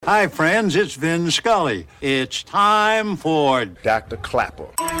Hi, friends. It's Vin Scully. It's time for Dr. Clapper.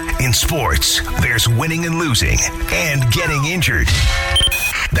 In sports, there's winning and losing and getting injured.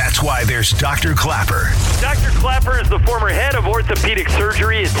 That's why there's Dr. Clapper. Dr. Clapper is the former head of orthopedic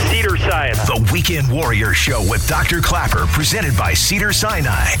surgery at Cedars-Sinai. The Weekend Warrior Show with Dr. Clapper, presented by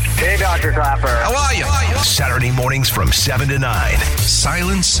Cedars-Sinai. Hey, Dr. Clapper. How are you? Saturday mornings from 7 to 9.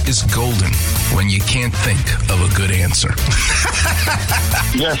 Silence is golden when you can't think of a good answer.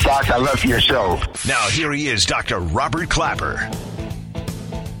 Yes, Doc, I love your show. Now, here he is, Dr. Robert Clapper.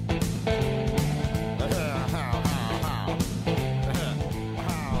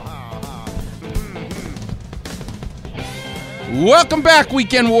 Welcome back,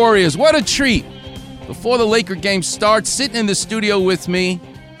 Weekend Warriors. What a treat. Before the Laker game starts, sitting in the studio with me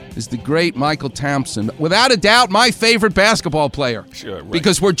is the great Michael Thompson. Without a doubt, my favorite basketball player. Sure, right.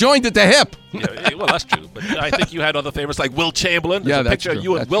 Because we're joined at the hip. Yeah, well, that's true. But I think you had other favorites like Will Chamberlain. There's a picture of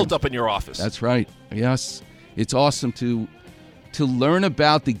you and Wilt up in your office. That's right. Yes. It's awesome to learn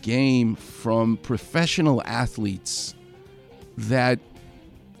about the game from professional athletes that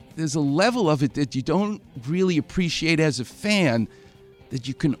there's a level of it that you don't really appreciate as a fan that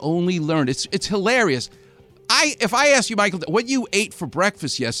you can only learn. It's hilarious. If I ask you, Michael, what you ate for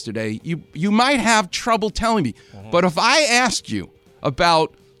breakfast yesterday, you might have trouble telling me. Mm-hmm. But if I asked you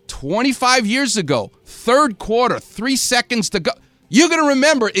about 25 years ago, third quarter, 3 seconds to go, you're going to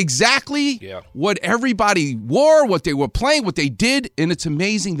remember exactly what everybody wore, what they were playing, what they did, and it's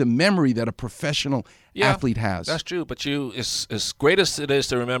amazing the memory that a professional athlete has. That's true, but as great as it is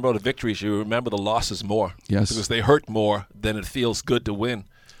to remember the victories, you remember the losses more. Yes. Because they hurt more than it feels good to win.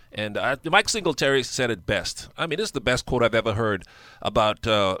 And Mike Singletary said it best. I mean, this is the best quote I've ever heard about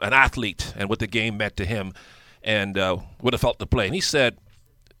an athlete and what the game meant to him and what it felt to play. And he said,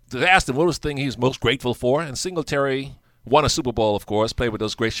 they asked him what was the thing he was most grateful for, and Singletary won a Super Bowl, of course, played with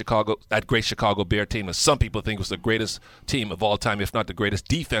that great Chicago Bear team that some people think was the greatest team of all time, if not the greatest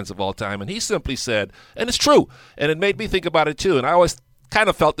defense of all time. And he simply said, and it's true, and it made me think about it too. And I always kind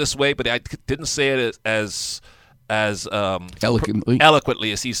of felt this way, but I didn't say it as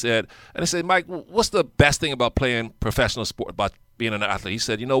eloquently as he said. And I said, Mike, what's the best thing about playing professional sport, about being an athlete? He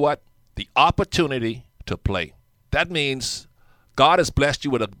said, you know what? The opportunity to play. That means God has blessed you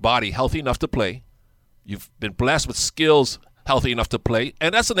with a body healthy enough to play. You've been blessed with skills healthy enough to play.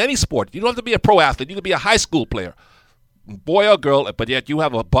 And that's in any sport. You don't have to be a pro athlete. You can be a high school player, boy or girl, but yet you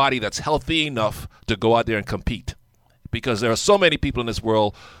have a body that's healthy enough to go out there and compete. Because there are so many people in this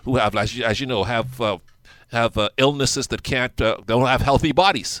world who have, as you know, have illnesses that don't have healthy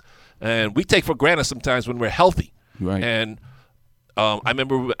bodies. And we take for granted sometimes when we're healthy. Right. And I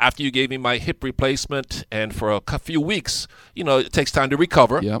remember after you gave me my hip replacement, and for a few weeks, it takes time to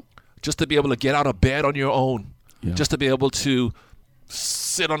recover. Yep. Just to be able to get out of bed on your own. Yep. Just to be able to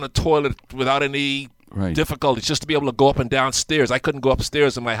sit on the toilet without any difficulties. Just to be able to go up and down stairs. I couldn't go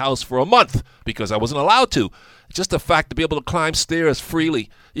upstairs in my house for a month because I wasn't allowed to. Just the fact to be able to climb stairs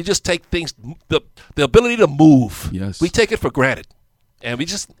freely. You just take things, the ability to move. Yes. We take it for granted. And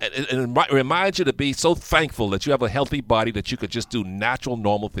it reminds you to be so thankful that you have a healthy body that you could just do natural,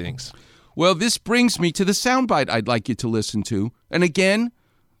 normal things. Well, this brings me to the soundbite I'd like you to listen to. And again,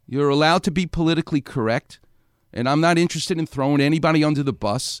 you're allowed to be politically correct, and I'm not interested in throwing anybody under the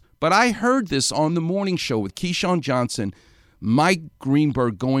bus, but I heard this on the morning show with Keyshawn Johnson, Mike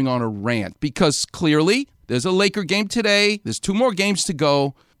Greenberg going on a rant, because clearly there's a Laker game today, there's 2 more games to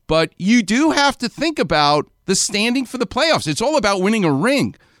go, but you do have to think about the standing for the playoffs. It's all about winning a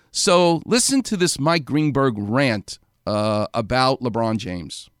ring. So listen to this Mike Greenberg rant about LeBron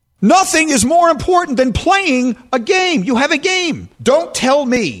James. Nothing is more important than playing a game. You have a game. Don't tell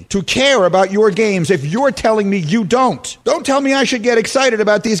me to care about your games if you're telling me you don't. Don't tell me I should get excited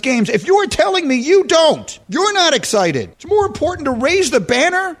about these games if you're telling me you don't. You're not excited. It's more important to raise the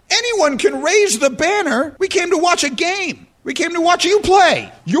banner. Anyone can raise the banner. We came to watch a game. We came to watch you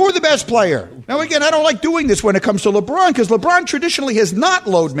play. You're the best player. Now, again, I don't like doing this when it comes to LeBron because LeBron traditionally has not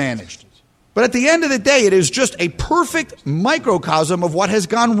load managed. But at the end of the day, it is just a perfect microcosm of what has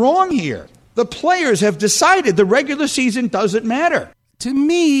gone wrong here. The players have decided the regular season doesn't matter. To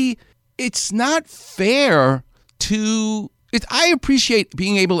me, it's not fair to... I appreciate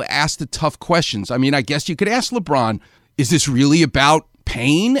being able to ask the tough questions. I mean, I guess you could ask LeBron, is this really about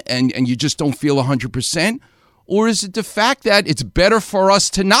pain and you just don't feel 100%? Or is it the fact that it's better for us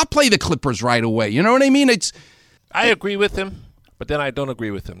to not play the Clippers right away? You know what I mean? I agree with him. But then I don't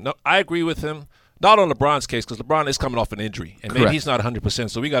agree with him. No, I agree with him, not on LeBron's case, because LeBron is coming off an injury. And maybe he's not 100%,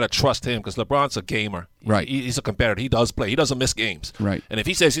 so we got to trust him because LeBron's a gamer. Right. He's a competitor. He does play. He doesn't miss games. Right. And if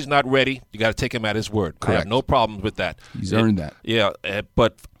he says he's not ready, you got to take him at his word. Correct. I have no problem with that. He's earned that. Yeah,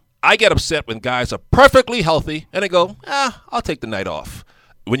 but I get upset when guys are perfectly healthy and they go, I'll take the night off.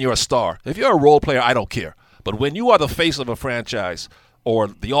 When you're a star. If you're a role player, I don't care. But when you are the face of a franchise or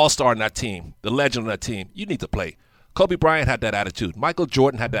the all-star in that team, the legend on that team, you need to play. Kobe Bryant had that attitude. Michael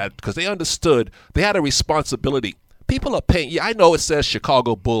Jordan had that because they understood they had a responsibility. People are paying. Yeah, I know it says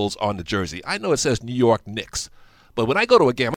Chicago Bulls on the jersey. I know it says New York Knicks. But when I go to a game,